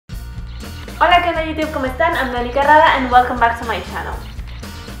Hola, ¿qué onda YouTube? ¿Cómo están? I'm CARRADA and welcome back to my channel.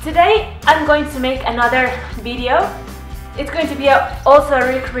 Today I'm going to make another video. It's going to be also a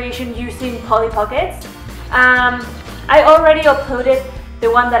recreation using Polly Pockets. I already uploaded the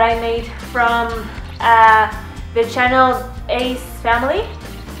one that I made from the channel Ace Family,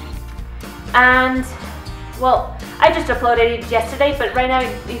 and well, I just uploaded it yesterday, but right now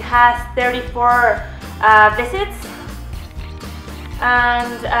it has 34 visits.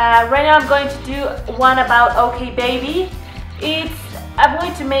 And right now I'm going to do one about Okbaby. I'm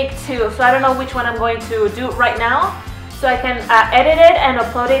going to make two, so I don't know which one I'm going to do right now, so I can edit it and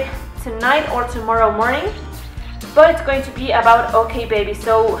upload it tonight or tomorrow morning. But it's going to be about Okbaby.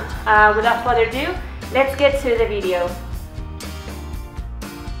 So without further ado, let's get to the video.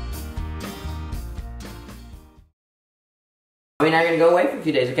 Are we not gonna go away for a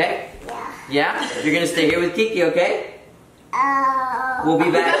few days, okay? Yeah. Yeah? You're gonna stay here with Kiki, okay? We'll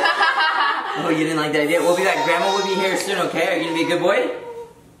be back. Oh, you didn't like that idea? We'll be back. Grandma will be here soon, okay? Are you gonna be a good boy?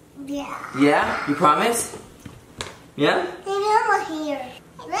 Yeah. Yeah? You promise? Yeah? Grandma here.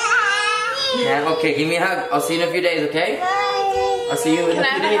 Yeah, okay, give me a hug. I'll see you in a few days, okay? Bye. I'll see you in a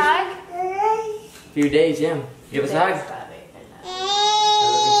few days. Few days, yeah. Give us a hug. I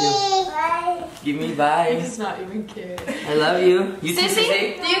love you too. Bye. Give me bye. He does not even care. I love you. You too, Sissy,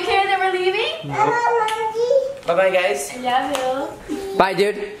 Sissy? do you care that we're leaving? Bye bye, guys. Yeah, Bill. Bye,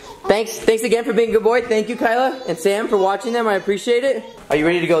 dude. Thanks again for being a good boy. Thank you, Kyla and Sam, for watching them. I appreciate it. Are you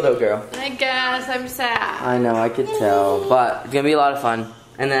ready to go, though, girl? I guess I'm sad. I know, I could tell, but it's gonna be a lot of fun.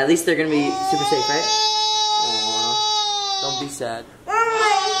 And at least they're gonna be super safe, right? Aww. Don't be sad.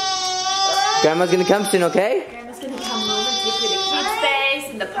 Grandma's gonna come soon, okay? Grandma's gonna come home and take you to kid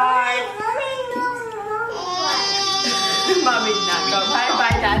space in the park. Mommy did not go. Bye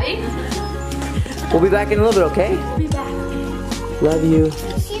bye, Daddy. We'll be back in a little bit, okay? We'll be back. Love you.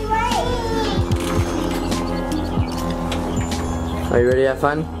 Are you ready to have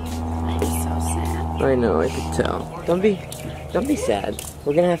fun? I'm so sad. I know, I could tell. Don't be sad.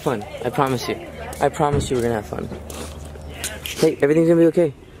 We're gonna have fun. I promise you. I promise you we're gonna have fun. Hey, everything's gonna be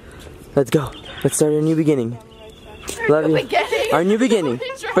okay. Let's go. Let's start our new beginning. Love you. Beginning? Our new beginning.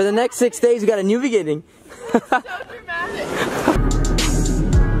 For the next 6 days, we got a new beginning. So dramatic.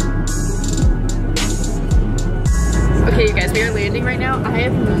 Okay, you guys, we are landing right now. I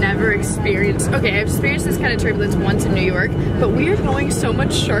have never experienced, I've experienced this kind of turbulence once in New York, but we are going so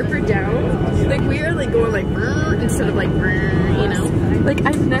much sharper down. Like, we are like going like instead of like, you know? Like,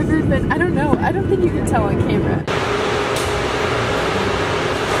 I've never been, I don't know, I don't think you can tell on camera.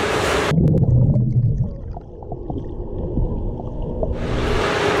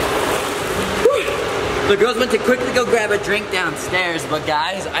 The girls went to quickly go grab a drink downstairs, but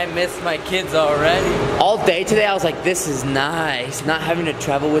guys, I missed my kids already. All day today, I was like, this is nice. Not having to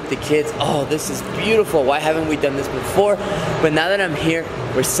travel with the kids. Oh, this is beautiful. Why haven't we done this before? But now that I'm here,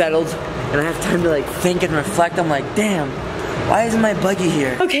 we're settled, and I have time to like think and reflect. I'm like, damn, why isn't my buggy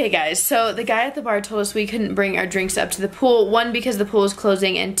here? Okay, guys, so the guy at the bar told us we couldn't bring our drinks up to the pool. One, because the pool is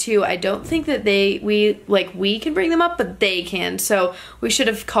closing, and two, I don't think that we can bring them up, but they can. So we should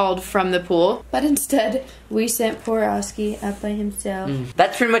have called from the pool. But instead, we sent poor Oski up by himself.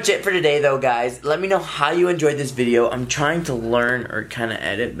 That's pretty much it for today, though, guys. Let me know how you enjoyed this video. I'm trying to learn or kind of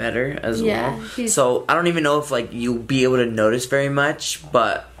edit better as well. So I don't even know if like you'll be able to notice very much,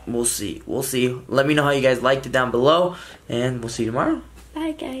 but we'll see. We'll see. Let me know how you guys liked it down below, and we'll see you tomorrow.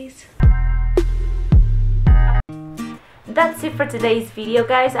 Bye, guys. That's it for today's video,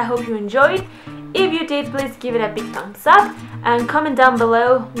 guys. I hope you enjoyed. If you did, please give it a big thumbs up and comment down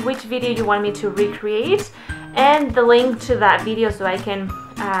below which video you want me to recreate and the link to that video so I can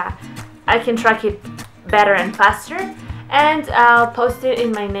track it better and faster, and I'll post it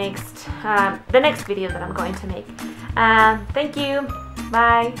in my the next video that I'm going to make. Thank you.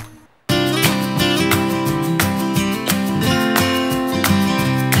 Bye.